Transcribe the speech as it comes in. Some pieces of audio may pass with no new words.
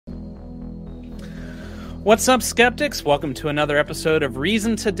What's up, skeptics? Welcome to another episode of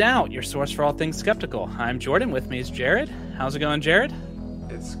Reason to Doubt, your source for all things skeptical. I'm Jordan. With me is Jared. How's it going, Jared?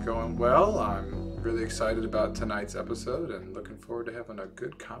 It's going well. I'm really excited about tonight's episode and looking forward to having a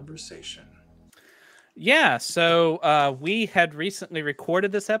good conversation. Yeah, so we had recently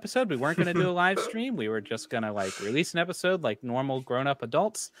recorded this episode. We weren't going to do a live stream. We were just going to release an episode like normal grown-up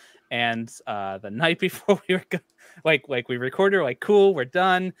adults. And the night before we were we recorded, cool, we're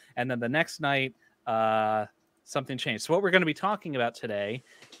done. And then the next night, something changed. So what we're going to be talking about today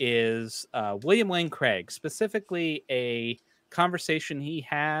is William Lane Craig, specifically a conversation he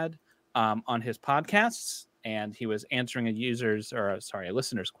had on his podcasts, and he was answering a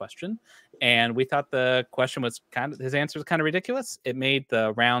listener's question. And we thought the question was his answer was kind of ridiculous. It made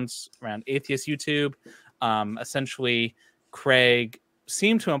the rounds around atheist YouTube. Essentially, Craig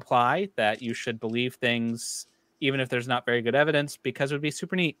seemed to imply that you should believe things even if there's not very good evidence, because it would be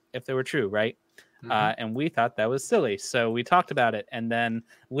super neat if they were true, right? Mm-hmm. And we thought that was silly. So we talked about it. And then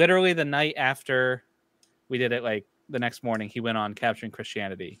literally the night after we did it, the next morning, he went on Capturing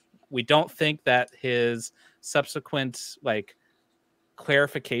Christianity. We don't think that his subsequent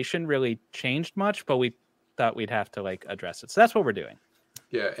clarification really changed much, but we thought we'd have to address it. So that's what we're doing.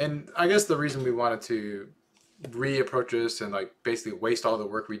 Yeah. And I guess the reason we wanted to reapproach this and basically waste all the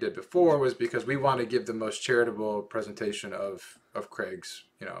work we did before was because we want to give the most charitable presentation of Craig's,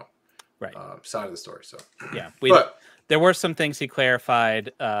 right, side of the story. So yeah, there were some things he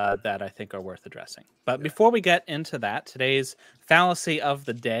clarified that I think are worth addressing. But before we get into that, today's fallacy of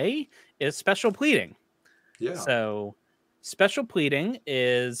the day is special pleading. Yeah. So special pleading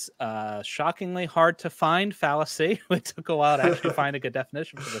is shockingly hard to find fallacy. It took a while to actually find a good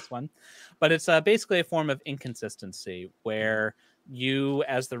definition for this one. But it's basically a form of inconsistency where you,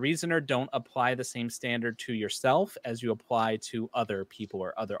 as the reasoner, don't apply the same standard to yourself as you apply to other people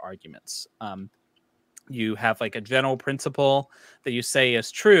or other arguments. You have a general principle that you say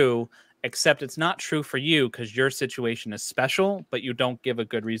is true, except it's not true for you because your situation is special, but you don't give a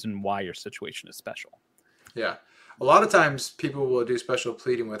good reason why your situation is special. Yeah. A lot of times people will do special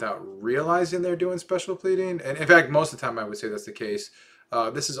pleading without realizing they're doing special pleading. And in fact, most of the time I would say that's the case.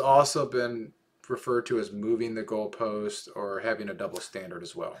 This has also been referred to as moving the goalpost or having a double standard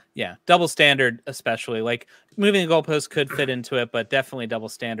as well. Yeah, double standard especially. Moving the goalpost could fit into it, but definitely double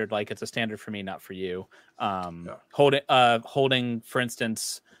standard. It's a standard for me, not for you. Holding, for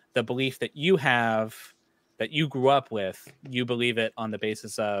instance, the belief that you have, that you grew up with, you believe it on the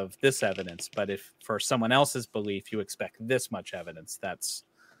basis of this evidence. But if for someone else's belief, you expect this much evidence, that's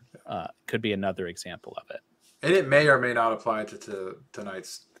could be another example of it. And it may or may not apply to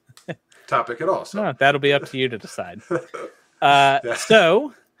tonight's topic at all. So no, that'll be up to you to decide.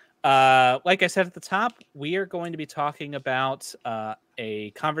 So, like I said at the top, we are going to be talking about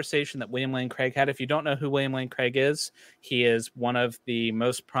a conversation that William Lane Craig had. If you don't know who William Lane Craig is, he is one of the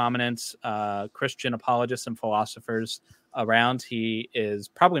most prominent Christian apologists and philosophers around. He is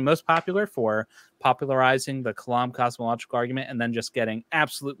probably most popular for popularizing the Kalam cosmological argument and then just getting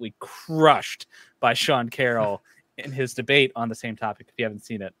absolutely crushed by Sean Carroll in his debate on the same topic. If you haven't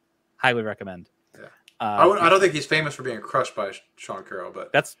seen it, highly recommend. Yeah. I don't think he's famous for being crushed by Sean Carroll,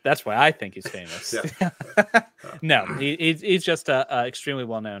 but that's why I think he's famous. No, he's just a extremely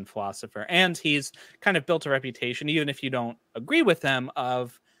well-known philosopher, and he's kind of built a reputation, even if you don't agree with him,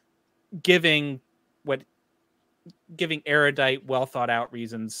 of giving erudite, well thought out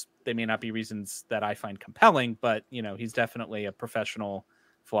reasons. They may not be reasons that I find compelling, but he's definitely a professional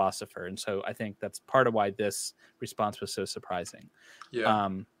philosopher, and so I think that's part of why this response was so surprising. Yeah.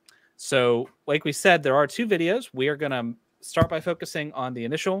 So like we said, there are two videos. We are going to start by focusing on the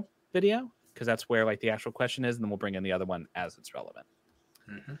initial video because that's where the actual question is, and then we'll bring in the other one as it's relevant.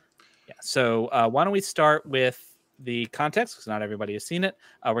 Mm-hmm. Yeah. So why don't we start with the context, because not everybody has seen it.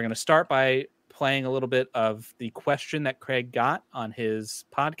 We're going to start by playing a little bit of the question that Craig got on his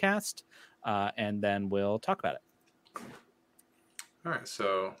podcast, and then we'll talk about it. All right.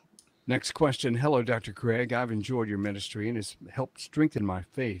 So next question. Hello, Dr. Craig. I've enjoyed your ministry and it's helped strengthen my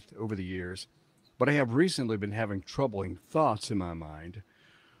faith over the years, but I have recently been having troubling thoughts in my mind.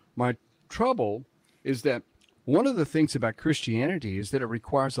 My trouble is that one of the things about Christianity is that it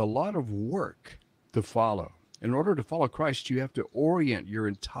requires a lot of work to follow. In order to follow Christ, you have to orient your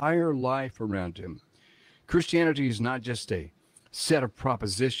entire life around him. Christianity is not just a set of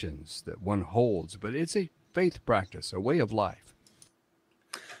propositions that one holds, but it's a faith practice, a way of life.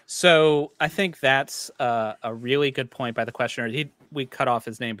 So I think that's a really good point by the questioner. We cut off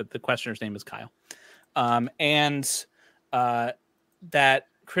his name, but the questioner's name is Kyle. And that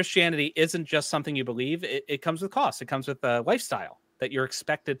Christianity isn't just something you believe. It comes with costs. It comes with a lifestyle that you're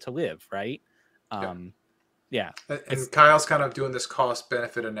expected to live, right? Yeah. And Kyle's kind of doing this cost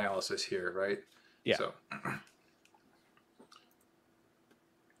benefit analysis here, right? Yeah. So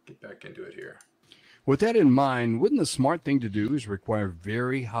get back into it here. With that in mind, wouldn't the smart thing to do is require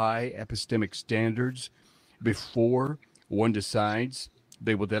very high epistemic standards before one decides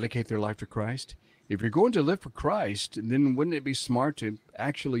they will dedicate their life to Christ? If you're going to live for Christ, then wouldn't it be smart to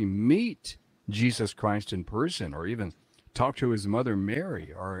actually meet Jesus Christ in person, or even talk to his mother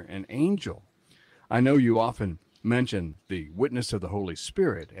Mary or an angel? I know you often mention the witness of the Holy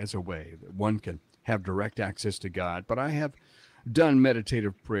Spirit as a way that one can have direct access to God, but I have done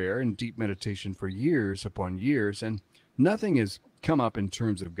meditative prayer and deep meditation for years upon years, and nothing has come up in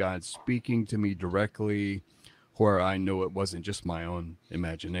terms of God speaking to me directly where I know it wasn't just my own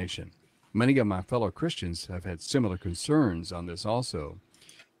imagination. Many of my fellow Christians have had similar concerns on this also.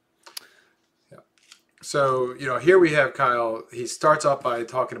 Yeah. So, here we have Kyle. He starts off by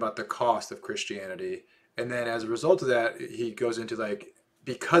talking about the cost of Christianity. And then as a result of that, he goes into like,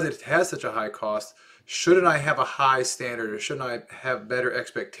 because it has such a high cost, shouldn't I have a high standard, or shouldn't I have better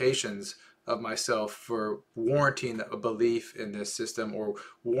expectations of myself for warranting a belief in this system, or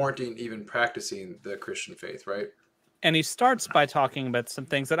warranting even practicing the Christian faith, right? And he starts by talking about some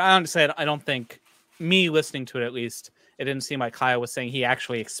things that I honestly said, I don't think, me listening to it at least, it didn't seem like Kyle was saying he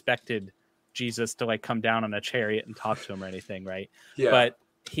actually expected Jesus to like come down on a chariot and talk to him or anything, right? Yeah.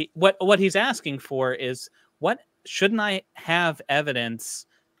 But what he's asking for is, what shouldn't I have evidence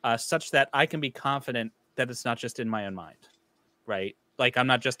such that I can be confident that it's not just in my own mind, right? Like I'm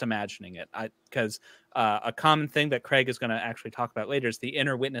not just imagining it. Because a common thing that Craig is going to actually talk about later is the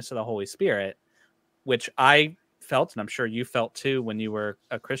inner witness of the Holy Spirit, which I felt, and I'm sure you felt too when you were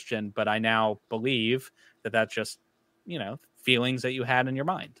a Christian, but I now believe that that's just, feelings that you had in your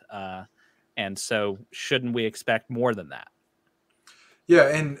mind. And so shouldn't we expect more than that? Yeah,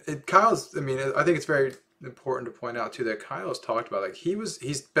 and Kyle's, I think it's very important to point out too that Kyle's talked about, like,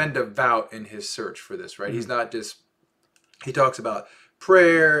 he's been devout in his search for this, right? Mm-hmm. He's not just, he talks about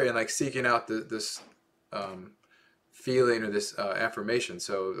prayer and like seeking out this feeling or this affirmation.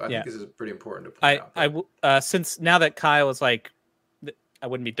 So I think this is pretty important to point out. Since now that Kyle is like, I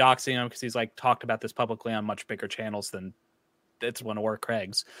wouldn't be doxing him because he's like talked about this publicly on much bigger channels than it's one or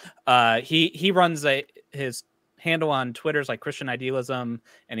Craig's. He runs his handle on Twitter's like Christian Idealism,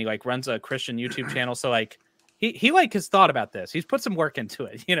 and he like runs a Christian YouTube channel. So like he like has thought about this. He's put some work into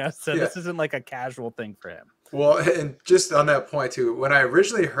it, so this isn't like a casual thing for him. Well, and just on that point too, when I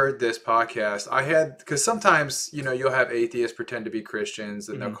originally heard this podcast, because sometimes, you'll have atheists pretend to be Christians,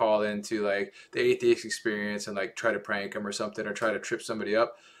 and they'll call into like the atheist experience and like try to prank them or something, or try to trip somebody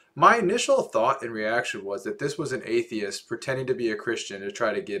up. My initial thought and reaction was that this was an atheist pretending to be a Christian to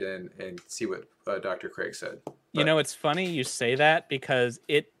try to get in and see what Dr. Craig said. But, it's funny you say that, because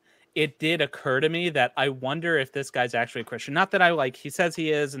it did occur to me that I wonder if this guy's actually a Christian. Not that he says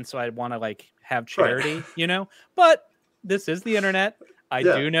he is, and so I want to like have charity, right. But this is the internet. I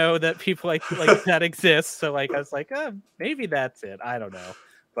do know that people like that exist. So like I was like, maybe that's it. I don't know.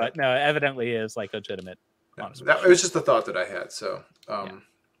 But no, evidently is like legitimate. It was just a thought that I had. So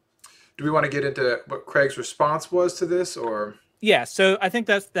do we want to get into what Craig's response was to this, or? Yeah, so I think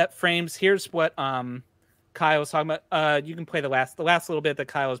that frames. Here's what Kyle was talking about. You can play the last little bit that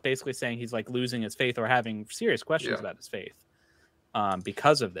Kyle was basically saying he's like losing his faith or having serious questions about his faith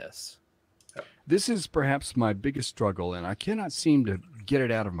because of this. This is perhaps my biggest struggle, and I cannot seem to get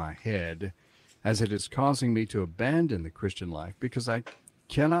it out of my head, as it is causing me to abandon the Christian life, because I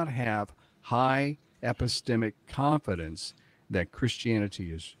cannot have high epistemic confidence that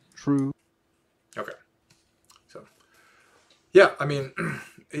Christianity is true. Okay. So, yeah,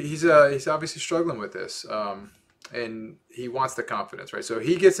 he's obviously struggling with this, and he wants the confidence, right? So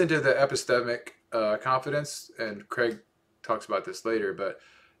he gets into the epistemic confidence, and Craig talks about this later, but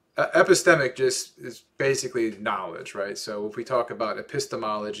epistemic just is basically knowledge, right? So if we talk about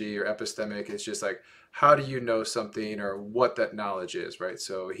epistemology or epistemic, it's just like, how do you know something or what that knowledge is, right?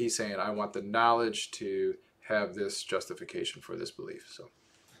 So he's saying, I want the knowledge to have this justification for this belief. So,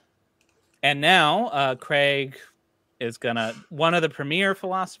 and now Craig is one of the premier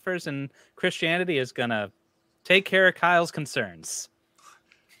philosophers in Christianity is gonna take care of Kyle's concerns.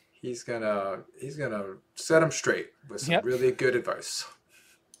 He's gonna set him straight with some really good advice.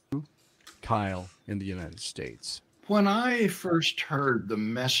 Kyle in the United States. When I first heard the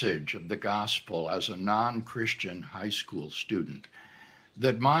message of the gospel as a non-Christian high school student,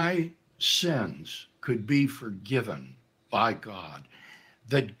 that my sins could be forgiven by God,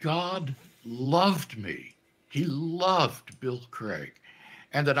 that God loved me, he loved Bill Craig,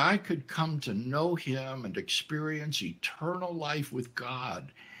 and that I could come to know him and experience eternal life with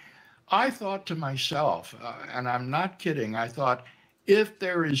God, I thought to myself, and I'm not kidding, I thought, if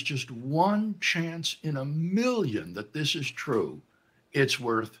there is just one chance in a million that this is true, it's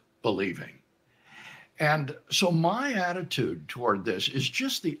worth believing. And so my attitude toward this is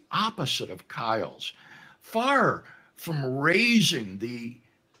just the opposite of Kyle's. Far from raising the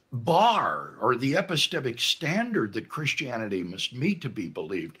bar or the epistemic standard that Christianity must meet to be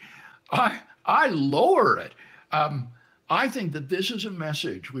believed, I lower it. I think that this is a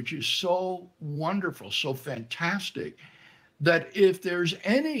message which is so wonderful, so fantastic, that if there's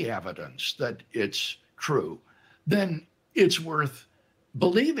any evidence that it's true, then it's worth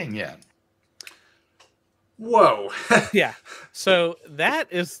believing in. Whoa. Yeah. So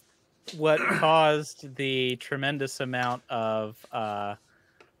that is what caused the tremendous amount of backlash.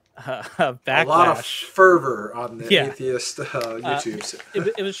 A lot of fervor on the Yeah. atheist YouTubes.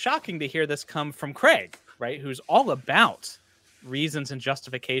 It was shocking to hear this come from Craig, right? Who's all about reasons and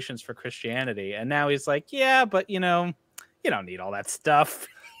justifications for Christianity. And now he's like, yeah, but you don't need all that stuff.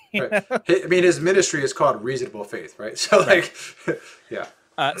 Right. I mean, his ministry is called Reasonable Faith, right? So like, yeah.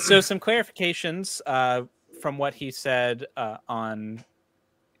 So some clarifications from what he said on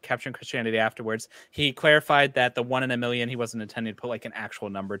Capturing Christianity afterwards. He clarified that the 1 in a million, he wasn't intending to put like an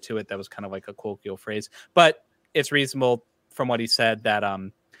actual number to it. That was kind of like a colloquial phrase, but it's reasonable from what he said that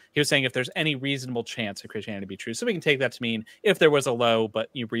he was saying if there's any reasonable chance of Christianity to be true. So we can take that to mean if there was a low but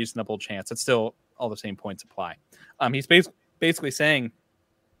reasonable chance, it's still all the same points apply. He's basically saying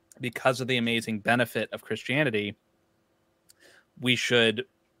because of the amazing benefit of Christianity, we should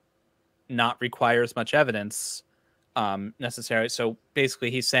not require as much evidence necessary. So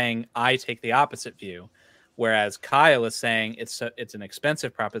basically he's saying I take the opposite view, whereas Kyle is saying it's an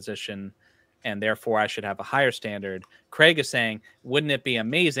expensive proposition and therefore I should have a higher standard. Craig is saying, wouldn't it be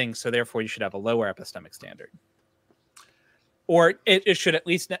amazing? So therefore you should have a lower epistemic standard. Or it should at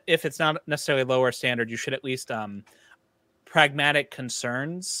least, if it's not necessarily lower standard, you should at least pragmatic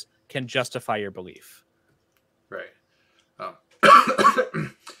concerns can justify your belief. Right.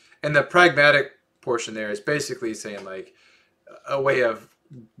 And the pragmatic portion there is basically saying like a way of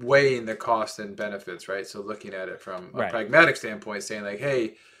weighing the cost and benefits, right? So looking at it from a pragmatic standpoint, saying like,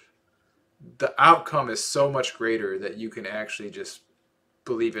 hey, the outcome is so much greater that you can actually just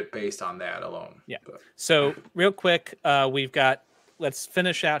believe it based on that alone. Yeah. So real quick, let's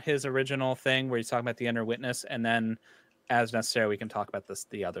finish out his original thing where he's talking about the inner witness, and then as necessary, we can talk about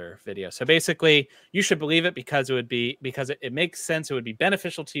the other video. So basically you should believe it because it makes sense. It would be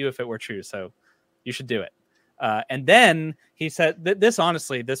beneficial to you if it were true. So you should do it. And then he said that this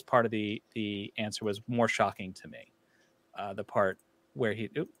part of the answer was more shocking to me. The part where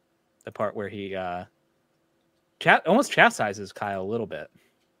he almost chastises Kyle a little bit.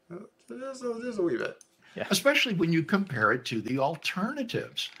 There's a wee bit. Yeah. Especially when you compare it to the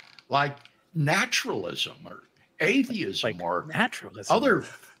alternatives like naturalism or atheism like or naturalism, other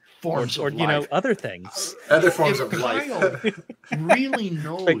forms or of life. other things. Other forms If of life. Kyle really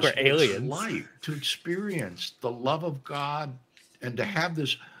knows Like we're what aliens. it's like to experience the love of God and to have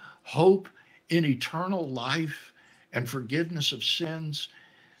this hope in eternal life and forgiveness of sins,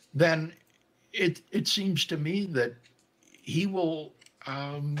 then it seems to me that he will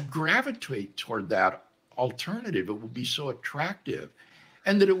gravitate toward that alternative. It will be so attractive,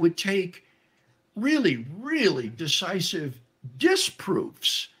 and that it would take really, really decisive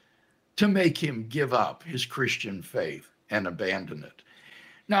disproofs to make him give up his Christian faith and abandon it.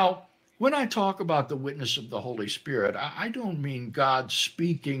 Now, when I talk about the witness of the Holy Spirit, I don't mean God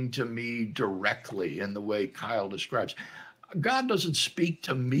speaking to me directly in the way Kyle describes. God doesn't speak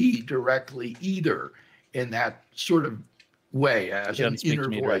to me directly either in that sort of way as an inner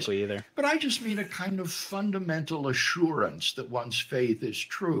voice. Either. But I just mean a kind of fundamental assurance that one's faith is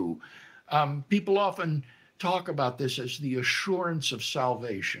true. People often talk about this as the assurance of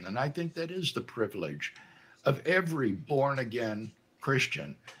salvation, and I think that is the privilege of every born-again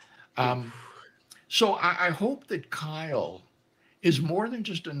Christian. So I hope that Kyle is more than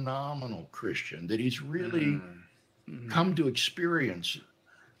just a nominal Christian, that he's really come to experience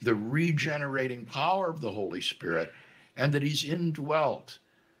the regenerating power of the Holy Spirit, and that he's indwelt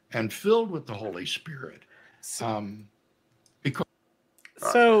and filled with the Holy Spirit.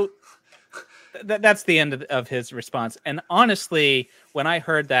 That's the end of his response. And honestly, when I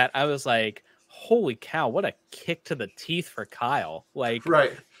heard that, I was like, holy cow, what a kick to the teeth for Kyle. Like,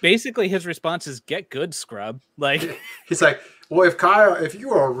 right. Basically his response is get good, scrub. Like, he's like, well, if you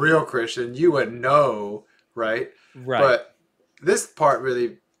were a real Christian, you would know, right? Right. But this part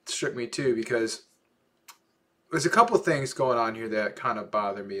really shook me too, because there's a couple of things going on here that kind of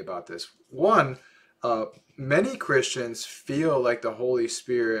bother me about this. One, many Christians feel like the Holy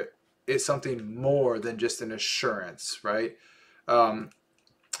Spirit is something more than just an assurance, right?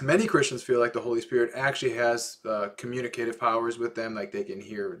 Many Christians feel like the Holy Spirit actually has communicative powers with them, like they can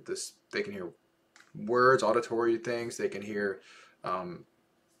hear words, auditory things, they can hear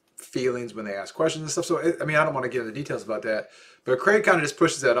feelings when they ask questions and stuff. So I don't want to get into details about that, but Craig kind of just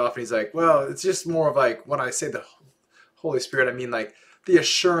pushes that off, and he's like, well, it's just more of like, when I say the Holy Spirit, I mean like the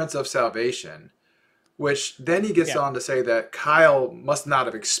assurance of salvation, which then he gets on to say that Kyle must not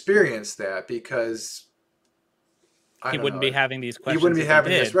have experienced that, because he wouldn't be having these questions. He wouldn't be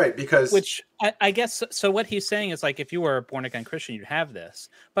having this, right? Because, which I guess, so what he's saying is like, if you were a born again Christian, you'd have this.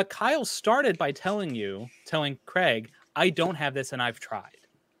 But Kyle started by telling Craig, I don't have this and I've tried.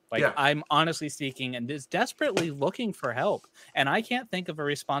 Like, I'm honestly seeking and is desperately looking for help. And I can't think of a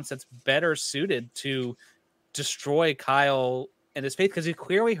response that's better suited to destroy Kyle and his faith, because he's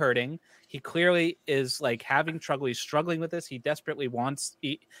clearly hurting. He clearly is like having trouble. He's struggling with this. He desperately wants,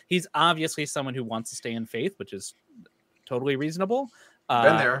 he's obviously someone who wants to stay in faith, which is totally reasonable.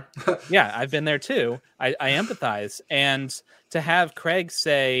 Been there. Yeah, I've been there too. I empathize. And to have Craig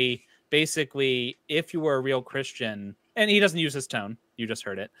say, basically, if you were a real Christian, and he doesn't use his tone, you just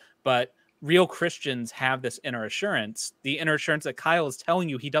heard it, but real Christians have this inner assurance, the inner assurance that Kyle is telling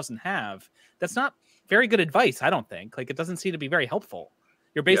you he doesn't have. That's not very good advice, I don't think. Like, it doesn't seem to be very helpful.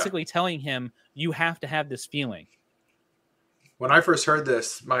 You're basically telling him you have to have this feeling. When I first heard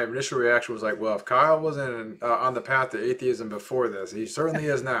this, my initial reaction was like, well, if Kyle wasn't on the path to atheism before this, he certainly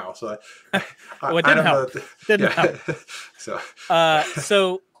is now. So well, it didn't help. Didn't help.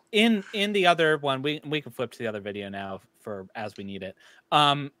 So in the other one, we can flip to the other video now for as we need it.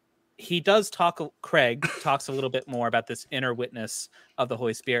 Craig talks a little bit more about this inner witness of the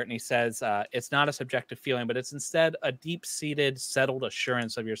Holy Spirit. And he says, it's not a subjective feeling, but it's instead a deep-seated, settled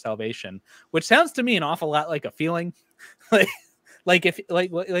assurance of your salvation, which sounds to me an awful lot like a feeling. Like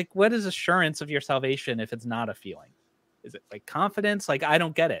what is assurance of your salvation if it's not a feeling? Is it like confidence? Like, I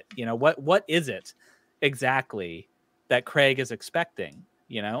don't get it. What is it exactly that Craig is expecting,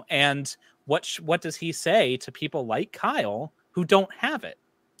 and what does he say to people like Kyle who don't have it?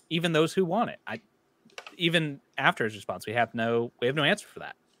 Even those who want it. Even after his response, we have no answer for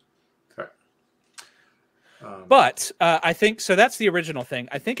that. Okay. But I think so. That's the original thing.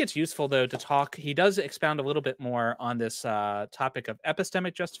 I think it's useful though to talk. He does expound a little bit more on this topic of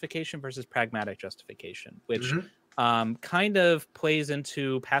epistemic justification versus pragmatic justification, which kind of plays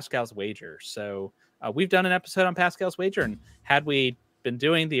into Pascal's wager. So we've done an episode on Pascal's wager, and had we been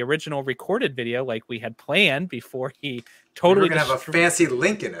doing the original recorded video like we had planned before he totally we're gonna have a fancy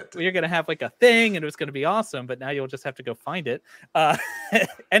link in it. You're gonna have like a thing and it was gonna be awesome, but now you'll just have to go find it.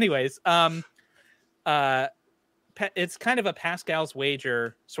 Anyways, it's kind of a Pascal's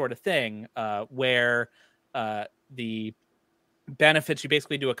wager sort of thing, where the benefits, you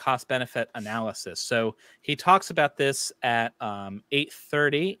basically do a cost benefit analysis. So he talks about this at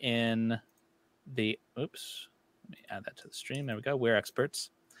 8:30 in the let me add that to the stream. There we go. We're experts.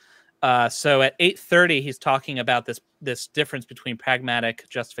 So at 8:30, he's talking about this difference between pragmatic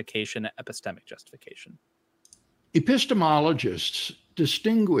justification and epistemic justification. Epistemologists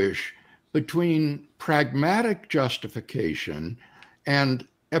distinguish between pragmatic justification and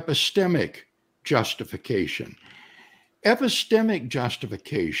epistemic justification. Epistemic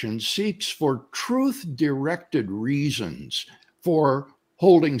justification seeks for truth-directed reasons for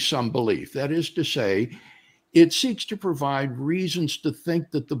holding some belief. That is to say, it seeks to provide reasons to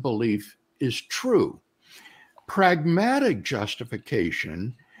think that the belief is true. Pragmatic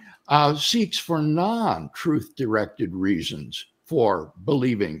justification seeks for non-truth-directed reasons for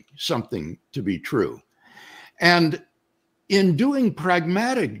believing something to be true. And in doing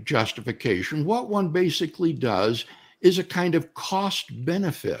pragmatic justification, what one basically does is a kind of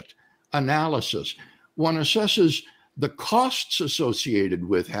cost-benefit analysis. One assesses the costs associated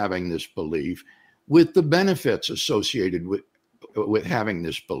with having this belief with the benefits associated with having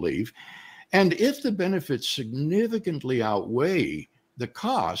this belief. And if the benefits significantly outweigh the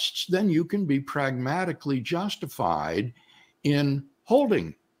costs, then you can be pragmatically justified in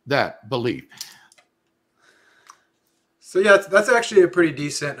holding that belief. So yeah, that's actually a pretty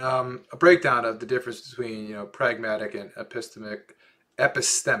decent a breakdown of the difference between pragmatic and epistemic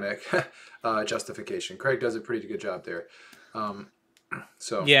justification. Craig does a pretty good job there.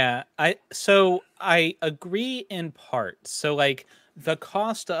 So yeah, I agree in part. So like the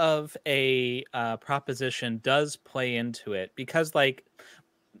cost of a proposition does play into it, because like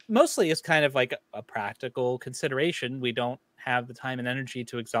mostly it's kind of like a practical consideration. We don't have the time and energy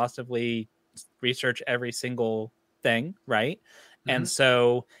to exhaustively research every single thing, right? Mm-hmm. And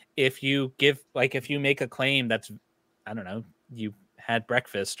so if you make a claim that's, I don't know, you had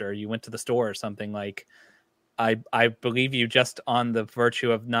breakfast or you went to the store or something, like I believe you just on the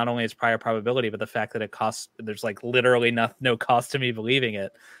virtue of not only its prior probability, but the fact that it costs, there's like literally no cost to me believing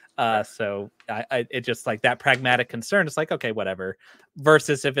it. So it just like that pragmatic concern. It's like, okay, whatever.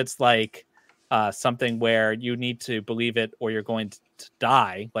 Versus if it's like something where you need to believe it or you're going to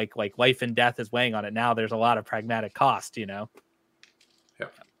die, like life and death is weighing on it. Now there's a lot of pragmatic cost, you know?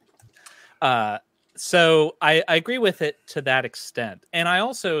 Yeah. So I agree with it to that extent. And I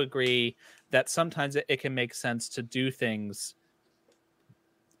also agree that sometimes it can make sense to do things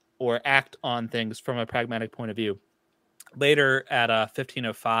or act on things from a pragmatic point of view. Later at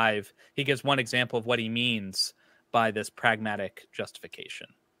 1505, he gives one example of what he means by this pragmatic justification.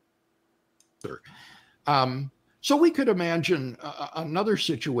 So we could imagine another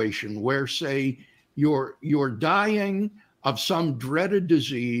situation where, say, you're dying of some dreaded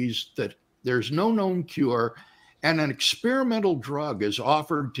disease that there's no known cure, and an experimental drug is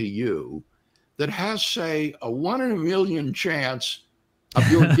offered to you that has, say, a 1 in a million chance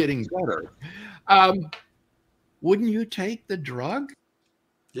of your getting better. Wouldn't you take the drug?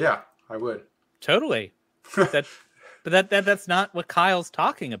 Yeah, I would. Totally. That's not what Kyle's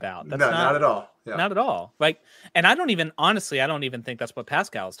talking about. That's not at all. Yeah. Not at all. Like, and I don't even think that's what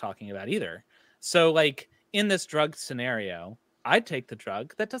Pascal is talking about either. So like in this drug scenario, I'd take the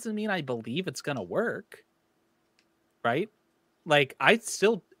drug. That doesn't mean I believe it's going to work. Right? Like I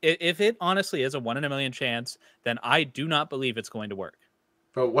still, if it honestly is a 1 in a million chance, then I do not believe it's going to work.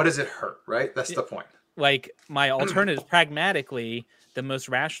 But what does it hurt? Right? That's the point. Like my alternative, pragmatically, the most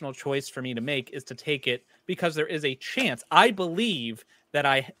rational choice for me to make is to take it because there is a chance. I believe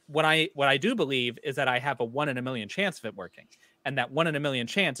that what I do believe is that I have a 1 in a million chance of it working. And that 1 in a million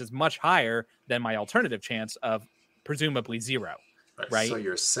chance is much higher than my alternative chance of presumably 0. Right. So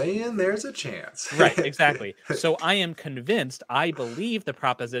you're saying there's a chance. Right. Exactly. So I am convinced, I believe the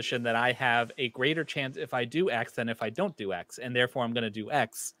proposition that I have a greater chance if I do X than if I don't do X. And therefore I'm going to do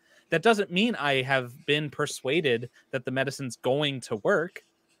X. That doesn't mean I have been persuaded that the medicine's going to work.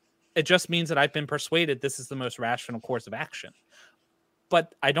 It just means that I've been persuaded this is the most rational course of action.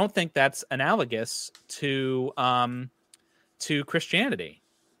 But I don't think that's analogous to Christianity.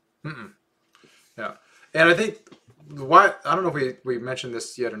 Mm-mm. Yeah. And I think I don't know if we mentioned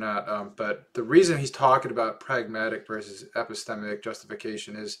this yet or not, but the reason he's talking about pragmatic versus epistemic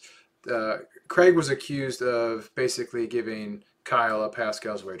justification is Craig was accused of basically giving Kyle a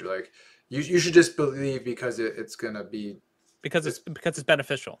Pascal's wager. Like you should just believe because it's going to be because it's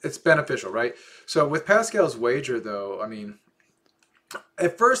beneficial. It's beneficial, right? So with Pascal's wager, though, I mean,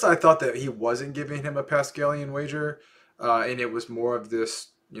 at first I thought that he wasn't giving him a Pascalian wager, and it was more of this,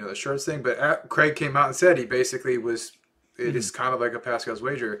 the shirts thing. But Craig came out and said he basically was. It is kind of like a Pascal's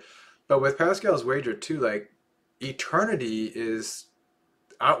wager, but with Pascal's wager too, like eternity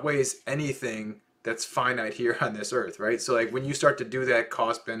outweighs anything that's finite here on this earth, right? So like when you start to do that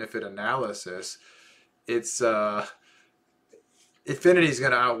cost benefit analysis, it's infinity is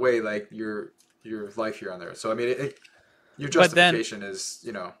going to outweigh like your life here on there. So I mean, your justification is,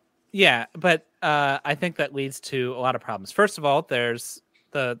 Yeah, but I think that leads to a lot of problems. First of all, there's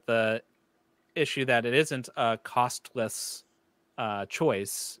the issue that it isn't a costless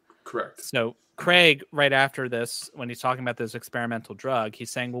choice. Correct. So Craig, right after this, when he's talking about this experimental drug,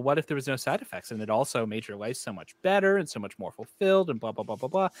 he's saying, well, what if there was no side effects and it also made your life so much better and so much more fulfilled and blah, blah, blah, blah,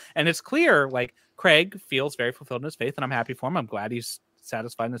 blah. And it's clear, like, Craig feels very fulfilled in his faith, and I'm happy for him. I'm glad he's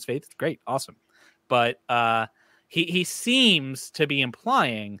satisfied in his faith. It's great. Awesome. But he seems to be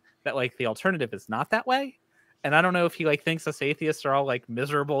implying that, like, the alternative is not that way. And I don't know if he like thinks us atheists are all like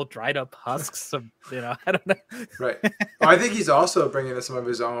miserable, dried up husks of, I don't know. Right. Well, I think he's also bringing some of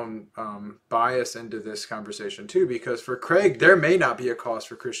his own bias into this conversation too, because for Craig, there may not be a cause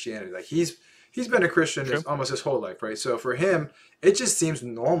for Christianity. Like he's been a Christian almost his whole life, right? So for him, it just seems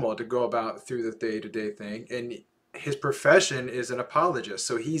normal to go about through the day-to-day thing. And his profession is an apologist,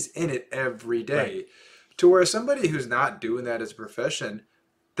 so he's in it every day. Right. To where somebody who's not doing that as a profession,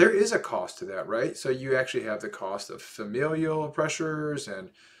 there is a cost to that, right? So you actually have the cost of familial pressures and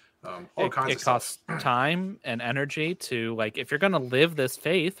all kinds of stuff. It costs time and energy to, like, if you're going to live this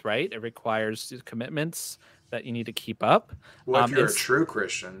faith, right? It requires commitments that you need to keep up. Well, if you're a true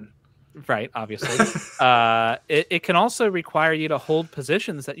Christian. Right, obviously. It can also require you to hold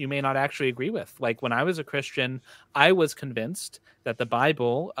positions that you may not actually agree with. Like when I was a Christian, I was convinced that the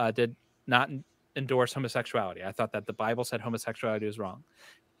Bible did not endorse homosexuality. I thought that the Bible said homosexuality was wrong.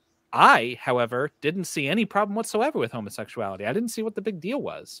 I, however, didn't see any problem whatsoever with homosexuality. I didn't see what the big deal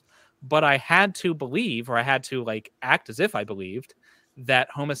was. But I had to believe, or I had to like act as if I believed that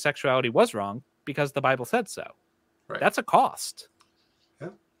homosexuality was wrong because the Bible said so. Right. That's a cost.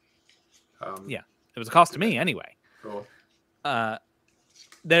 Yeah, it was a cost to me anyway. Cool.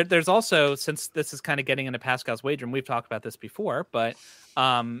 There's also, since this is kind of getting into Pascal's wager, and we've talked about this before, but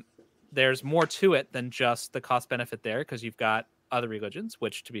there's more to it than just the cost benefit there, because you've got other religions,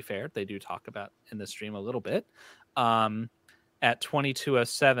 which, to be fair, they do talk about in the stream a little bit. At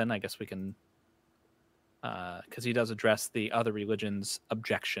 2207, I guess we can, because he does address the other religions'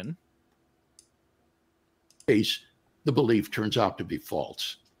 objection. Case, the belief turns out to be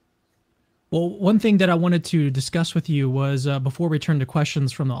false. Well, one thing that I wanted to discuss with you was before we turn to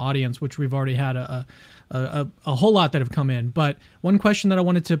questions from the audience, which we've already had a whole lot that have come in. But one question that I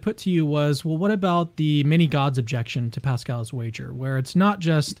wanted to put to you was, well, what about the many gods objection to Pascal's wager, where it's not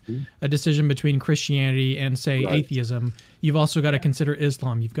just a decision between Christianity and, say, atheism. You've also got to consider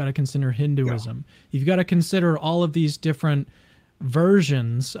Islam. You've got to consider Hinduism. You've got to consider all of these different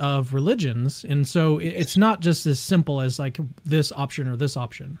versions of religions. And so it's not just as simple as like this option or this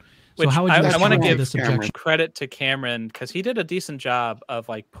option. Which so how would you I want to give this objection? credit to Cameron, because he did a decent job of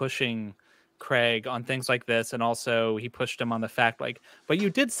like pushing Craig on things like this, and also he pushed him on the fact like, but you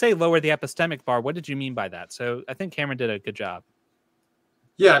did say lower the epistemic bar. What did you mean by that? So I think Cameron did a good job.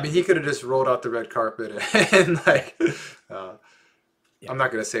 Yeah, I mean, he could have just rolled out the red carpet and like, I'm not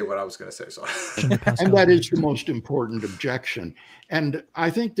going to say what I was going to say. So, and that is the most important objection. And I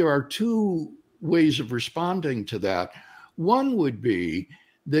think there are two ways of responding to that. One would be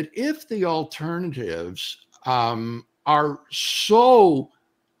that if the alternatives are so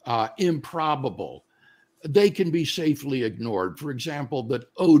improbable, they can be safely ignored. For example, that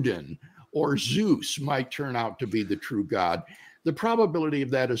Odin or Zeus might turn out to be the true God. The probability of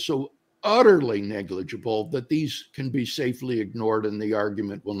that is so utterly negligible that these can be safely ignored and the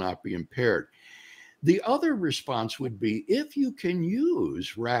argument will not be impaired. The other response would be if you can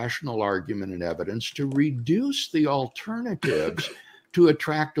use rational argument and evidence to reduce the alternatives to a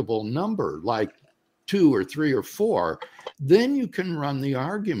tractable number, like 2 or 3 or 4, then you can run the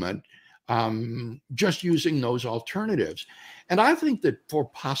argument just using those alternatives. And I think that for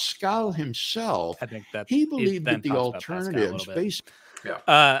Pascal himself, I think that he believed that the alternatives basically.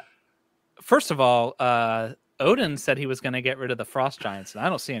 First of all, Odin said he was going to get rid of the frost giants, and I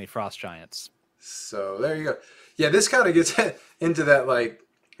don't see any frost giants. So there you go. Yeah, this kind of gets into that, like,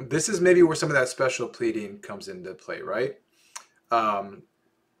 this is maybe where some of that special pleading comes into play, right?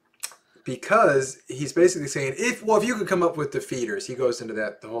 Because he's basically saying, if you could come up with defeaters, he goes into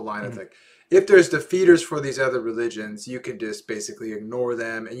that, the whole line of like, if there's defeaters for these other religions, you can just basically ignore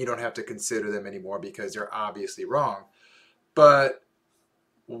them and you don't have to consider them anymore because they're obviously wrong. But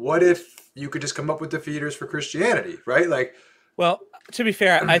what if you could just come up with defeaters for Christianity, right? Like, well, to be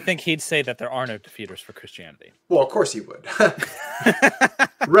fair, I think he'd say that there are no defeaters for Christianity. Well, of course he would.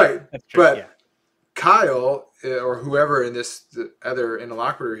 Right. That's true, but yeah. Kyle or whoever in this the other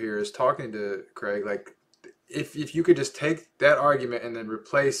interlocutor here is talking to Craig, like, if you could just take that argument and then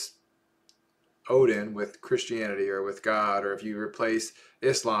replace Odin with Christianity or with God, or if you replace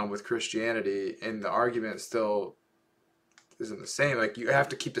Islam with Christianity and the argument still isn't the same, like, you have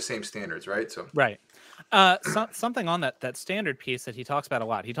to keep the same standards, right? So right. Something on that standard piece that he talks about a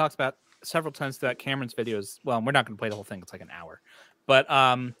lot. He talks about several times throughout Cameron's videos. Well, we're not going to play the whole thing. It's like an hour. But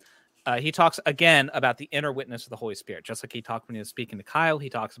he talks again about the inner witness of the Holy Spirit. Just like he talked when he was speaking to Kyle, he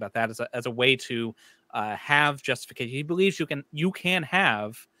talks about that as a way to have justification. He believes you can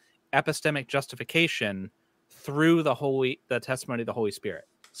have epistemic justification through the testimony of the Holy Spirit.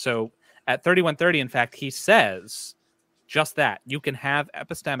 So at 3130, in fact, he says just that. You can have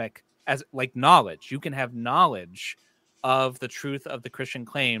epistemic as like knowledge. You can have knowledge of the truth of the Christian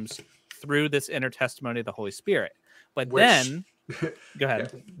claims through this inner testimony of the Holy Spirit. But then, go ahead.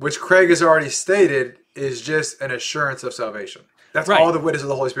 Yeah, which Craig has already stated is just an assurance of salvation. That's right. All the witness of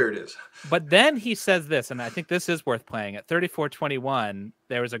the Holy Spirit is. But then he says this, and I think this is worth playing. At 3421,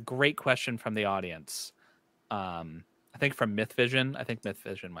 there was a great question from the audience. I think from MythVision. I think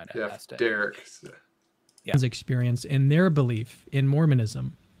MythVision might have asked it. Derek. Yeah. Experience in their belief in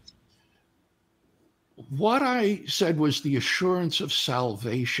Mormonism. What I said was the assurance of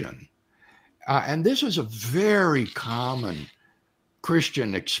salvation. And this is a very common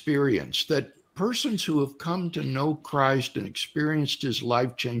Christian experience, that persons who have come to know Christ and experienced his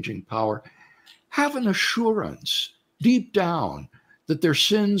life-changing power have an assurance deep down that their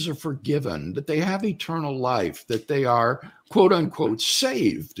sins are forgiven, that they have eternal life, that they are, quote unquote,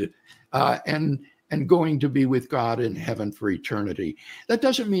 saved and going to be with God in heaven for eternity. That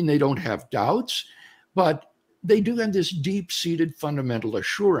doesn't mean they don't have doubts, but they do have this deep-seated fundamental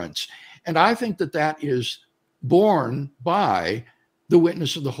assurance. And I think that that is borne by the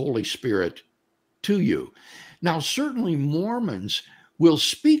witness of the Holy Spirit to you. Now, certainly Mormons will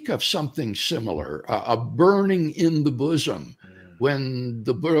speak of something similar, a burning in the bosom when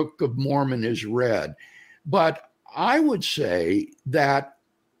the Book of Mormon is read. But I would say that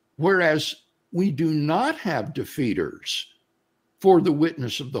whereas we do not have defeaters for the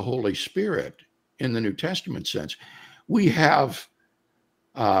witness of the Holy Spirit in the New Testament sense, we have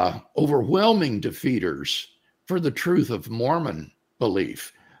overwhelming defeaters for the truth of Mormon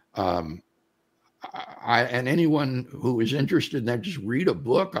belief. And anyone who is interested in that, just read a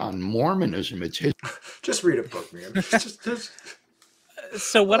book on Mormonism. It's just read a book, man.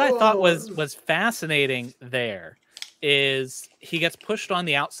 So what I thought was fascinating there is he gets pushed on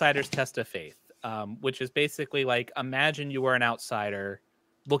the outsider's test of faith, which is basically like, imagine you were an outsider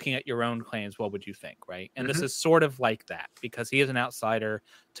looking at your own claims. What would you think, right? And this is sort of like that, because he is an outsider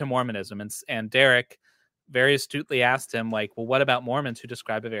to Mormonism. And Derek very astutely asked him, like, well, what about Mormons who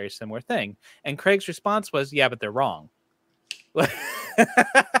describe a very similar thing? And Craig's response was, yeah, but they're wrong.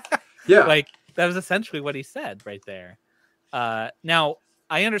 Yeah. Like, that was essentially what he said right there. Now,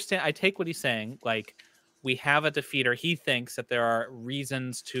 I understand. I take what he's saying. Like, we have a defeater. He thinks that there are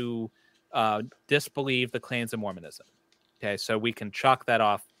reasons to disbelieve the claims of Mormonism. Okay, so we can chalk that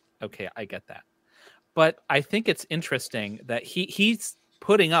off. Okay, I get that. But I think it's interesting that he's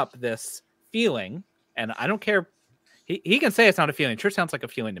putting up this feeling, and I don't care. He can say it's not a feeling. It sure sounds like a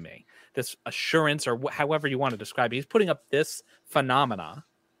feeling to me. This assurance, or however you want to describe it. He's putting up this phenomena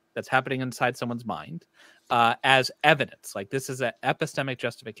that's happening inside someone's mind as evidence. Like, this is an epistemic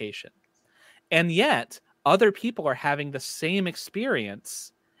justification. And yet, other people are having the same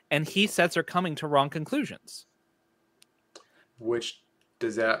experience, and he says they're coming to wrong conclusions. Which,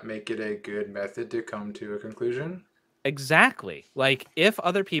 does that make it a good method to come to a conclusion? Exactly. Like, if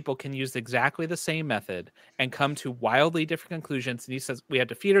other people can use exactly the same method and come to wildly different conclusions, and he says we had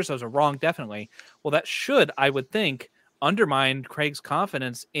defeaters, those are wrong, definitely. Well, that should, I would think, undermine Craig's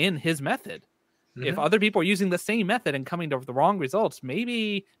confidence in his method. Mm-hmm. If other people are using the same method and coming to the wrong results,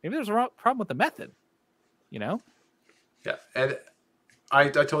 maybe there's a problem with the method. You know? Yeah, and I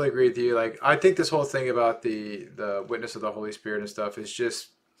totally agree with you. Like, I think this whole thing about the witness of the Holy Spirit and stuff is just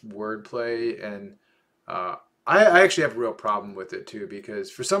wordplay, and I actually have a real problem with it too, because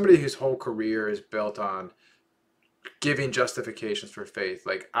for somebody whose whole career is built on giving justifications for faith,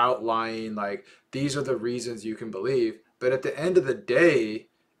 like outlining, like, these are the reasons you can believe, but at the end of the day,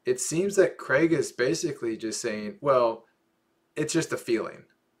 it seems that Craig is basically just saying, well, it's just a feeling.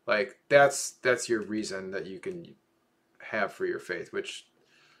 Like, that's your reason that you can have for your faith, which,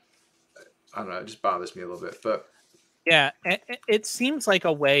 I don't know, it just bothers me a little bit. But yeah, it seems like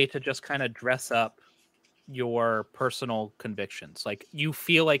a way to just kind of dress up your personal convictions. Like, you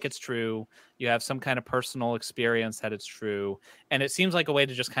feel like it's true, you have some kind of personal experience that it's true, and it seems like a way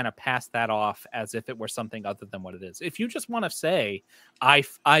to just kind of pass that off as if it were something other than what it is. If you just want to say, I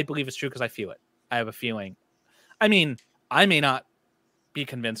believe it's true because I feel it, I have a feeling, I mean, I may not be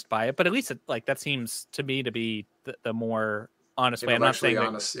convinced by it, but at least that seems to me to be the more honest way. I'm not saying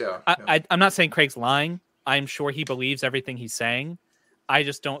honest, I'm not saying Craig's lying. I'm sure he believes everything he's saying. I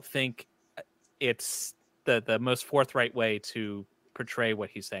just don't think it's the most forthright way to portray what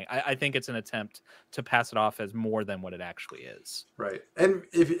he's saying. I think it's an attempt to pass it off as more than what it actually is. Right. And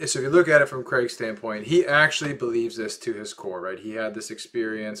if you look at it from Craig's standpoint, he actually believes this to his core, right? He had this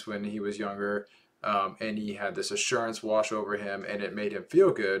experience when he was younger, and he had this assurance wash over him, and it made him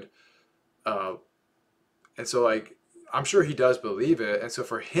feel good. And so, like, I'm sure he does believe it. And so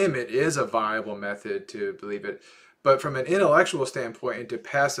for him, it is a viable method to believe it. But from an intellectual standpoint, and to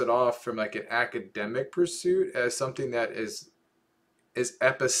pass it off from like an academic pursuit as something that is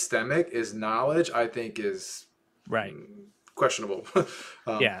epistemic, is knowledge, I think is right questionable.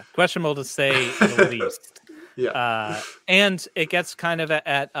 Yeah, questionable to say the least. Yeah, and it gets kind of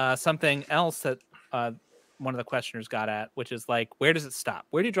at something else that one of the questioners got at, which is like, where does it stop?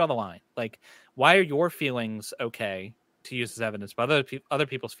 Where do you draw the line? Like, why are your feelings okay to use as evidence, but other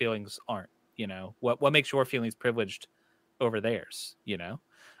people's feelings aren't? You know, what makes your feelings privileged over theirs? You know,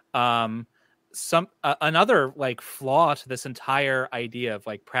 another like flaw to this entire idea of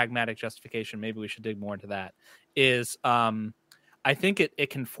like pragmatic justification. Maybe we should dig more into that. Is I think it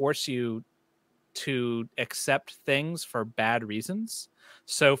can force you to accept things for bad reasons.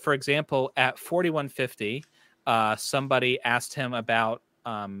 So, for example, at 4150, somebody asked him about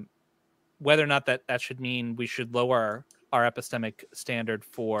whether or not that should mean we should lower our epistemic standard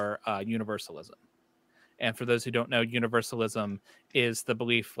for universalism. And for those who don't know, universalism is the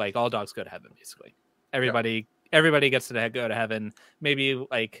belief like all dogs go to heaven, basically. Everybody gets to go to heaven. Maybe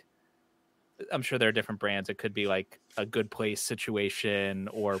like, I'm sure there are different brands. It could be like a good place situation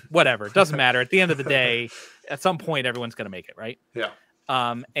or whatever. It doesn't matter. At the end of the day, at some point, everyone's going to make it, right? Yeah.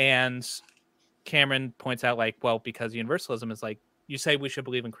 And Cameron points out, like, well, because universalism is like, you say we should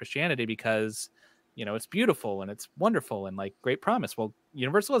believe in Christianity because, you know, it's beautiful and it's wonderful and like great promise. Well,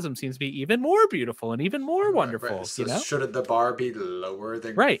 universalism seems to be even more beautiful and even more wonderful. Right. So you know, should the bar be lower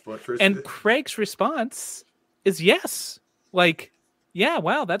than right? what Christ And did? Craig's response is yes. Like, yeah,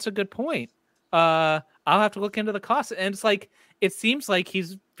 wow, that's a good point. I'll have to look into the cost. And it's like, it seems like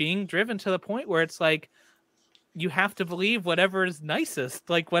he's being driven to the point where it's like, you have to believe whatever is nicest,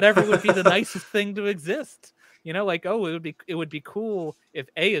 like whatever would be the nicest thing to exist. You know, like, oh, it would be cool if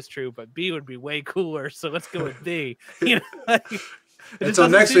A is true, but B would be way cooler. So let's go with B. You know, like, and so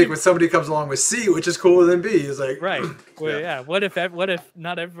next week when somebody comes along with C, which is cooler than B, is like, right. Well, yeah. What if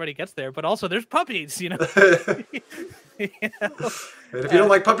not everybody gets there, but also there's puppies, you know? You know? And if you don't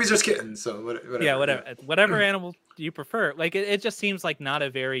like puppies, there's kittens. So whatever. Yeah, whatever animal you prefer. Like, it just seems like not a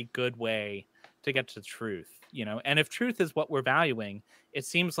very good way to get to the truth, you know? And if truth is what we're valuing, it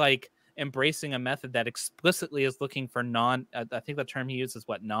seems like embracing a method that explicitly is looking for I think the term he uses,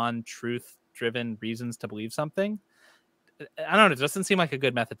 non-truth driven reasons to believe something. I don't know. It doesn't seem like a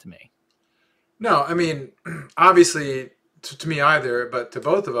good method to me. No, I mean, obviously to me either, but to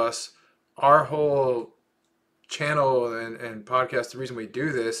both of us, our whole channel and podcast, the reason we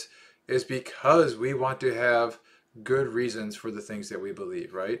do this is because we want to have good reasons for the things that we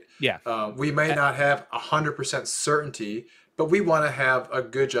believe, right? Yeah. We may not have 100% certainty, but we want to have a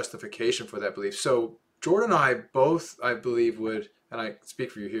good justification for that belief. So Jordan and I both, I believe, would, and I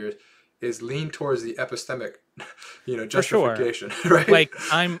speak for you here, is lean towards the epistemic, justification, sure. right? Like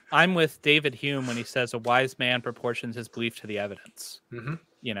I'm with David Hume when he says a wise man proportions his belief to the evidence. Mm-hmm.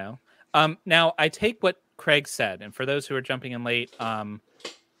 You know. Now I take what Craig said, and for those who are jumping in late,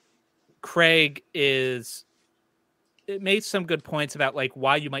 Craig made some good points about like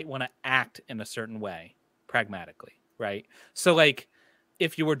why you might want to act in a certain way pragmatically, right? So like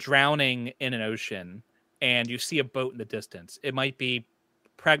if you were drowning in an ocean and you see a boat in the distance, it might be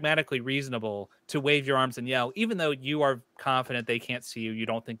pragmatically reasonable to wave your arms and yell, even though you are confident they can't see you, you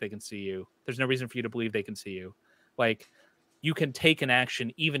don't think they can see you, there's no reason for you to believe they can see you. Like, you can take an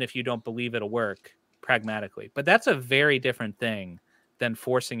action even if you don't believe it'll work pragmatically. But that's a very different thing than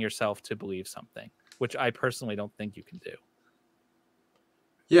forcing yourself to believe something, which I personally don't think you can do.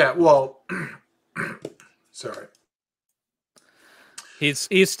 Yeah, well, sorry.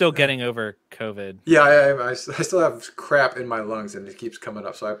 He's still getting over COVID. Yeah, I still have crap in my lungs and it keeps coming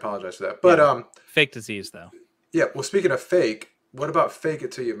up, so I apologize for that. But yeah. Fake disease, though. Yeah, well, speaking of fake, what about fake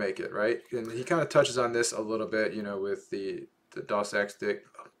it till you make it, right? And he kind of touches on this a little bit, with the doxastic.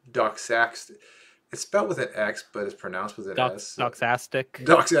 It's spelled with an X, but it's pronounced with an S.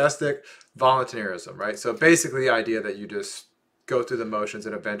 Doxastic voluntarism, right? So basically the idea that you just go through the motions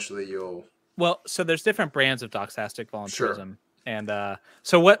and eventually you'll... Well, so there's different brands of doxastic voluntarism. Sure. And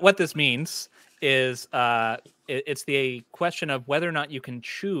so what this means is it's the question of whether or not you can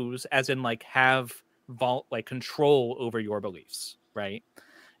choose, as in like have control over your beliefs, right?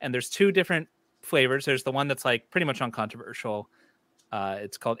 And there's two different flavors. There's the one that's like pretty much uncontroversial.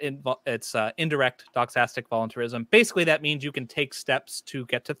 It's called indirect doxastic voluntarism. Basically, that means you can take steps to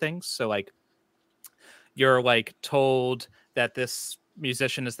get to things. So like you're like told that this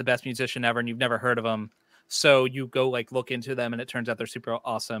musician is the best musician ever, and you've never heard of them. So you go like look into them and it turns out they're super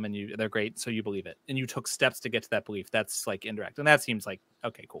awesome and they're great. So you believe it. And you took steps to get to that belief. That's like indirect. And that seems like,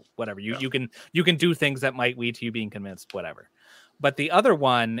 okay, cool, whatever. You can do things that might lead to you being convinced, whatever. But the other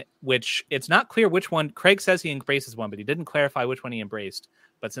one, which it's not clear which one, Craig says he embraces one, but he didn't clarify which one he embraced.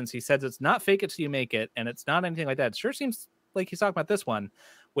 But since he says it's not fake it till you make it, and it's not anything like that, it sure seems like he's talking about this one,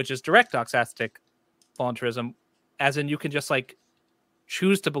 which is direct doxastic voluntarism, as in you can just like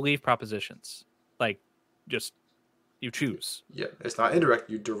choose to believe propositions. Like, just you choose. Yeah, it's not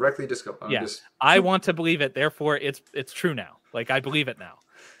indirect. You directly discuss. I want to believe it, therefore it's true now. Like I believe it now,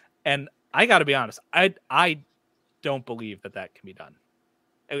 and I got to be honest. I don't believe that can be done.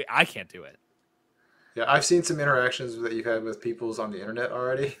 I can't do it. Yeah, I've seen some interactions that you've had with people's on the internet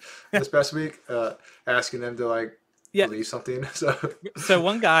already this past week, asking them to like believe something. So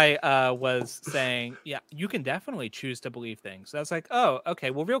one guy was saying, yeah, you can definitely choose to believe things. I was like, oh,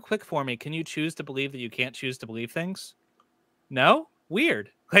 okay. Well, real quick for me, can you choose to believe that you can't choose to believe things? No?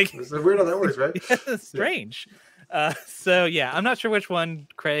 Weird. Like, it's weird how that works, right? Yeah, strange. So yeah, I'm not sure which one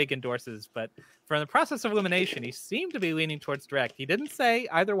Craig endorses, but for the process of elimination, he seemed to be leaning towards direct. He didn't say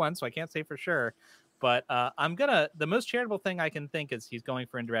either one, so I can't say for sure. But the most charitable thing I can think is he's going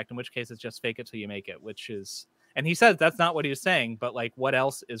for indirect, in which case it's just fake it till you make it, which is... And he says that's not what he was saying, but like, what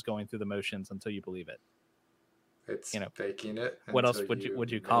else is going through the motions until you believe it? It's faking it. What else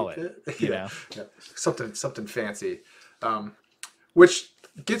would you call it? Yeah. Something fancy. Which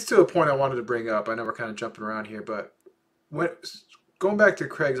gets to a point I wanted to bring up. I know we're kind of jumping around here, but when going back to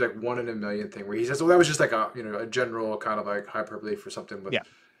Craig's like 1 in a million thing, where he says, "Well, that was just like a general kind of like hyperbole for something." With Yeah.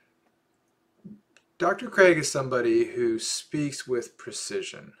 Dr. Craig is somebody who speaks with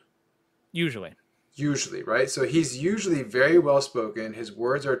precision. Usually, right? So he's usually very well spoken. His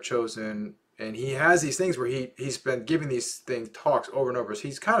words are chosen, and he has these things where he's been giving these things talks over and over. So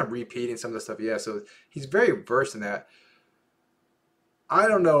he's kind of repeating some of the stuff he has. So he's very versed in that. I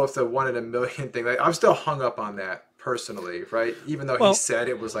don't know if the 1 in a million thing, like I'm still hung up on that personally, right? Even though he said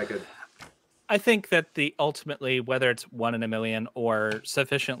it was like I think that ultimately, whether it's 1 in a million or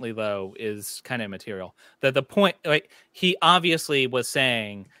sufficiently low, is kind of immaterial. The point, like he obviously was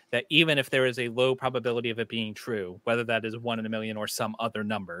saying that even if there is a low probability of it being true, whether that is 1 in a million or some other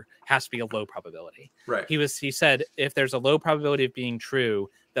number, has to be a low probability. Right. He said if there's a low probability of being true,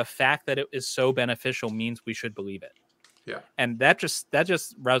 the fact that it is so beneficial means we should believe it. Yeah. And that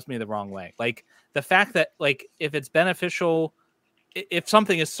just rubs me the wrong way. Like the fact that like if it's beneficial, if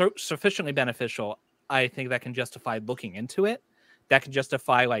something is sufficiently beneficial, I think that can justify looking into it. That can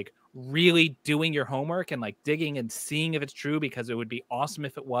justify like really doing your homework and like digging and seeing if it's true, because it would be awesome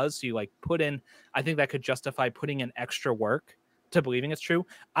if it was. So you like I think that could justify putting in extra work to believing it's true.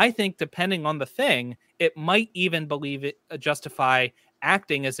 I think depending on the thing, it might even justify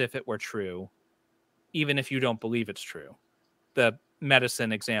acting as if it were true, even if you don't believe it's true. The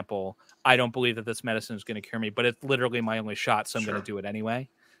medicine example, I don't believe that this medicine is going to cure me, but it's literally my only shot, so I'm going to do it anyway.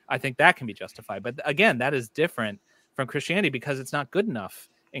 I think that can be justified. But again, that is different from Christianity, because it's not good enough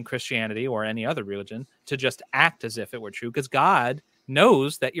in Christianity or any other religion to just act as if it were true, because God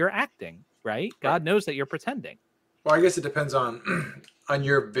knows that you're acting, right? God knows that you're pretending. Well, I guess it depends on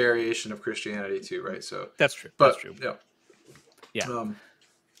your variation of Christianity too, right? So that's true. But, that's true. Yeah. Yeah.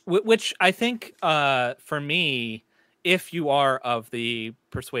 Which I think for me, if you are of the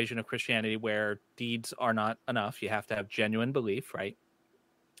persuasion of Christianity where deeds are not enough, you have to have genuine belief, right?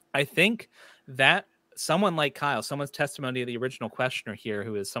 I think that someone like Kyle, someone's testimony of the original questioner here,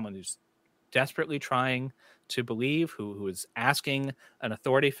 who is someone who's desperately trying to believe, who is asking an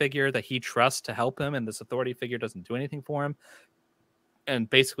authority figure that he trusts to help him, and this authority figure doesn't do anything for him. And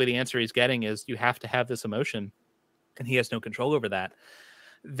basically the answer he's getting is you have to have this emotion, and he has no control over that.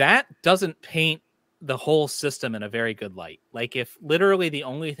 That doesn't paint the whole system in a very good light. Like if literally the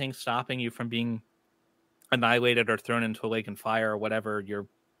only thing stopping you from being annihilated or thrown into a lake and fire or whatever your,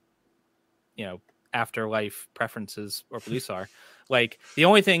 afterlife preferences or beliefs are, like the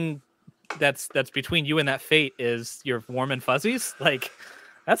only thing that's between you and that fate is your warm and fuzzies. Like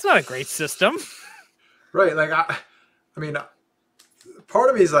that's not a great system. Right. Like, I mean, part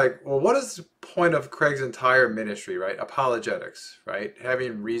of me is like, well, what is the point of Craig's entire ministry, right? Apologetics, right?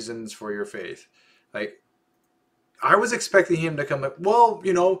 Having reasons for your faith. Like, I was expecting him to come like, well,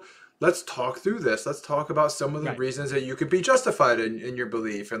 let's talk through this. Let's talk about some of the reasons that you could be justified in your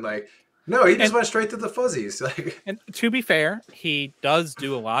belief. And like, no, he just went straight to the fuzzies. Like, and to be fair, he does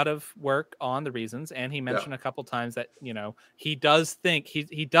do a lot of work on the reasons. And he mentioned a couple times that, he does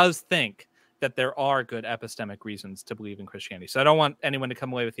think that there are good epistemic reasons to believe in Christianity. So I don't want anyone to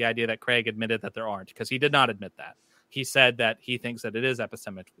come away with the idea that Craig admitted that there aren't, because he did not admit that. He said that he thinks that it is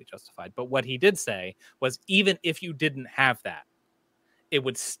epistemically justified. But what he did say was, even if you didn't have that, it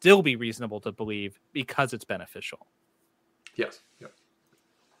would still be reasonable to believe because it's beneficial. Yes. Yep.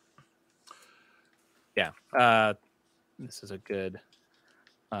 Yeah. This is a good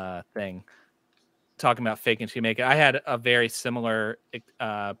thing. Talking about fake until you make it. I had a very similar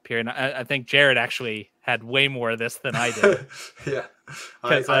period. I think Jared actually had way more of this than I did. Yeah.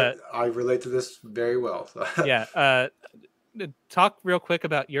 I relate to this very well. Yeah. Talk real quick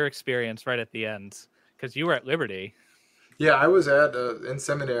about your experience right at the end, because you were at Liberty. Yeah, I was in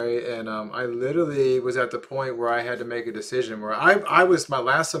seminary, and I literally was at the point where I had to make a decision where I was my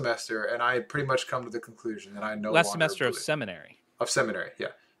last semester, and I had pretty much come to the conclusion that I no last longer semester of seminary. Of seminary, yeah.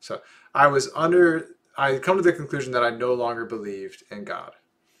 So I had come to the conclusion that I no longer believed in God.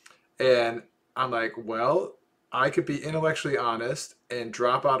 And I'm like, well, I could be intellectually honest and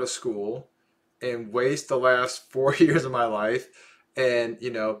drop out of school and waste the last 4 years of my life and,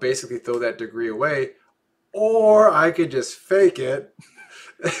 basically throw that degree away. Or I could just fake it.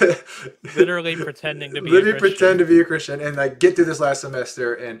 Literally pretending to be pretend to be a Christian and like get through this last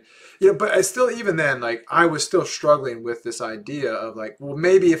semester. And, but I still, even then, like I was still struggling with this idea of like, well,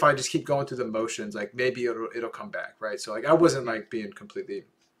 maybe if I just keep going through the motions, like maybe it'll come back. Right. So like, I wasn't like being completely,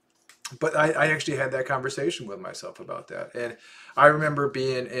 but I actually had that conversation with myself about that. And I remember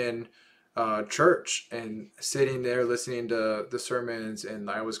being in church and sitting there listening to the sermons, and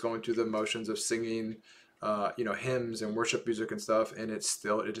I was going through the motions of singing hymns and worship music and stuff, and it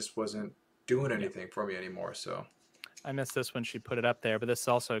just wasn't doing anything for me anymore. So I missed this when she put it up there, but this is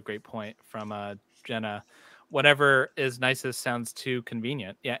also a great point from Jenna. Whatever is nicest sounds too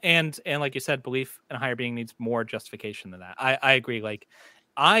convenient. Yeah, and like you said, belief in a higher being needs more justification than that. I agree. Like,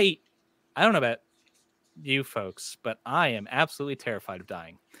 I don't know about you folks, but I am absolutely terrified of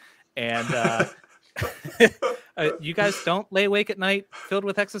dying. And you guys don't lay awake at night filled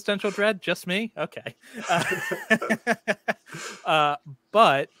with existential dread? Just me? Okay.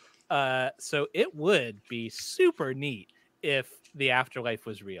 But so it would be super neat if the afterlife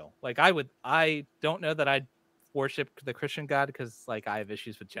was real. Like, I don't know that I'd worship the Christian God, because like I have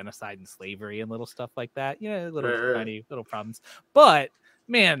issues with genocide and slavery and little stuff like that. Tiny little problems. But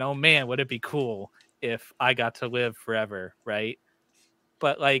man, oh man, would it be cool if I got to live forever, right?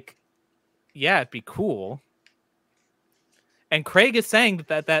 But like, yeah, it'd be cool. And Craig is saying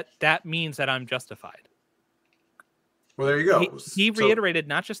that means that I'm justified. Well, there you go. He reiterated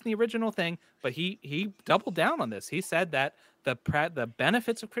not just the original thing, but he doubled down on this. He said that the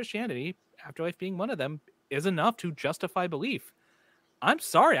benefits of Christianity, afterlife being one of them, is enough to justify belief. I'm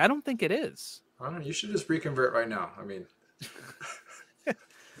sorry, I don't think it is. I don't know. You should just reconvert right now. I mean,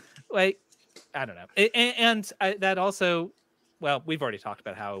 like, I don't know. That also, well, we've already talked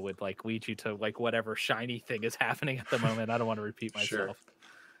about how it would like lead you to like whatever shiny thing is happening at the moment. I don't want to repeat myself. Sure.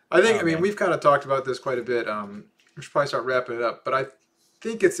 I think, we've kind of talked about this quite a bit. We should probably start wrapping it up, but I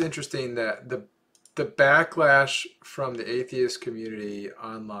think it's interesting that the backlash from the atheist community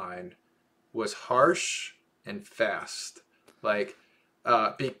online was harsh and fast. Like,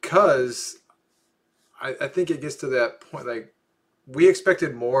 because I think it gets to that point, like, we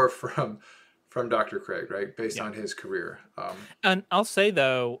expected more from Dr. Craig, right? Based on his career. And I'll say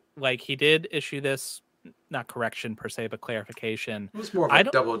though, like, he did issue this, not correction per se, but clarification. It was more of a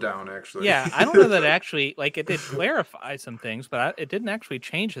double down, actually. Yeah, I don't know that actually, like, it did clarify some things, but it didn't actually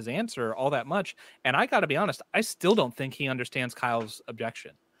change his answer all that much. And I got to be honest, I still don't think he understands Kyle's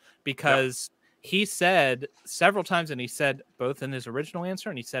objection, because he said several times, and he said both in his original answer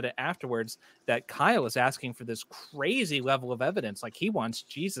and he said it afterwards, that Kyle is asking for this crazy level of evidence. Like, he wants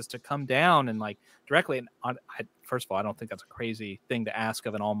Jesus to come down and like directly. And first of all, I don't think that's a crazy thing to ask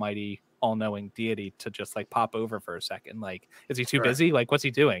of an almighty, all-knowing deity to just like pop over for a second. Like, is he too busy? Like, what's he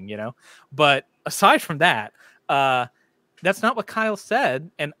doing? But aside from that, that's not what Kyle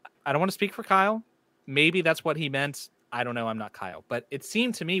said. And I don't want to speak for Kyle. Maybe that's what he meant. I don't know. I'm not Kyle, but it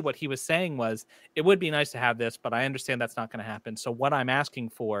seemed to me what he was saying was, it would be nice to have this, but I understand that's not going to happen. So what I'm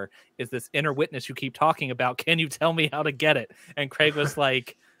asking for is this inner witness you keep talking about. Can you tell me how to get it? And Craig was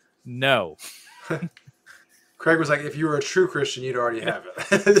like, no. Craig was like, if you were a true Christian, you'd already have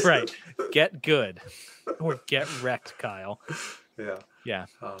it. Right. Get good or get wrecked, Kyle. Yeah. Yeah.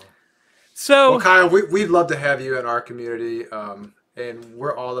 Well, Kyle, we'd love to have you in our community. And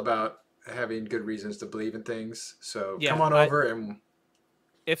we're all about having good reasons to believe in things. So come on over. And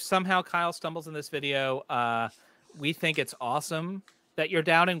if somehow Kyle stumbles in this video, we think it's awesome that you're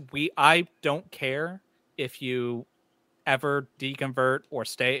doubting. I don't care if you ever deconvert or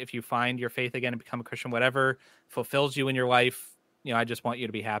stay, if you find your faith again and become a Christian, whatever fulfills you in your life. I just want you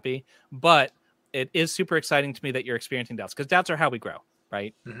to be happy. But it is super exciting to me that you're experiencing doubts, because doubts are how we grow,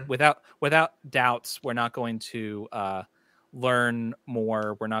 right? Mm-hmm. Without doubts, we're not going to learn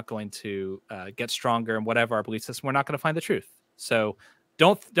more. We're not going to get stronger in whatever our belief system. We're not going to find the truth. So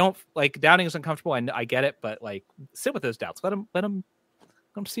don't like, doubting is uncomfortable. I get it, but like, sit with those doubts. Let them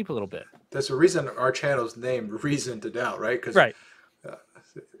sleep a little bit. That's the reason our channel's named Reason to Doubt, right? Because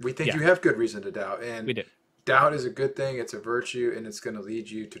we think you have good reason to doubt, and we do. Doubt is a good thing. It's a virtue, and it's going to lead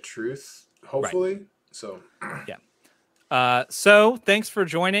you to truth, hopefully. Right. So so thanks for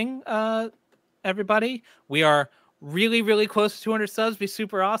joining, everybody. We are really, really close to 200 subs. Be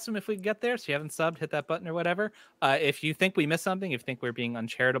super awesome if we can get there. So if you haven't subbed, hit that button or whatever. If you think we missed something, if you think we're being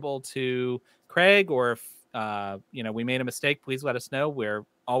uncharitable to Craig, or if we made a mistake, please let us know. We're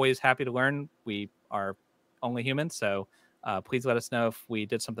always happy to learn. We are only human, so please let us know if we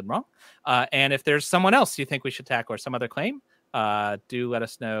did something wrong. And if there's someone else you think we should tackle or some other claim, do let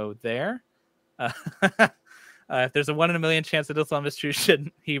us know there. If there's a 1 in a million chance that Islam is true,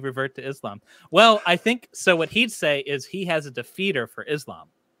 should he revert to Islam? Well, I think so. What he'd say is he has a defeater for Islam.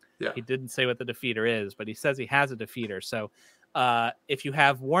 Yeah. He didn't say what the defeater is, but he says he has a defeater. So if you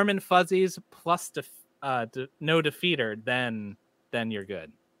have warm and fuzzies plus no defeater, then you're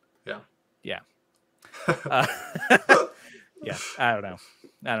good. Yeah. Yeah. Yeah. I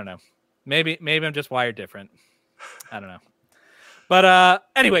don't know. Maybe I'm just wired different. I don't know. But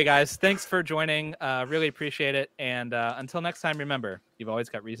anyway, guys, thanks for joining. Really appreciate it. And until next time, remember, you've always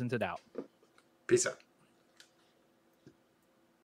got reason to doubt. Peace out.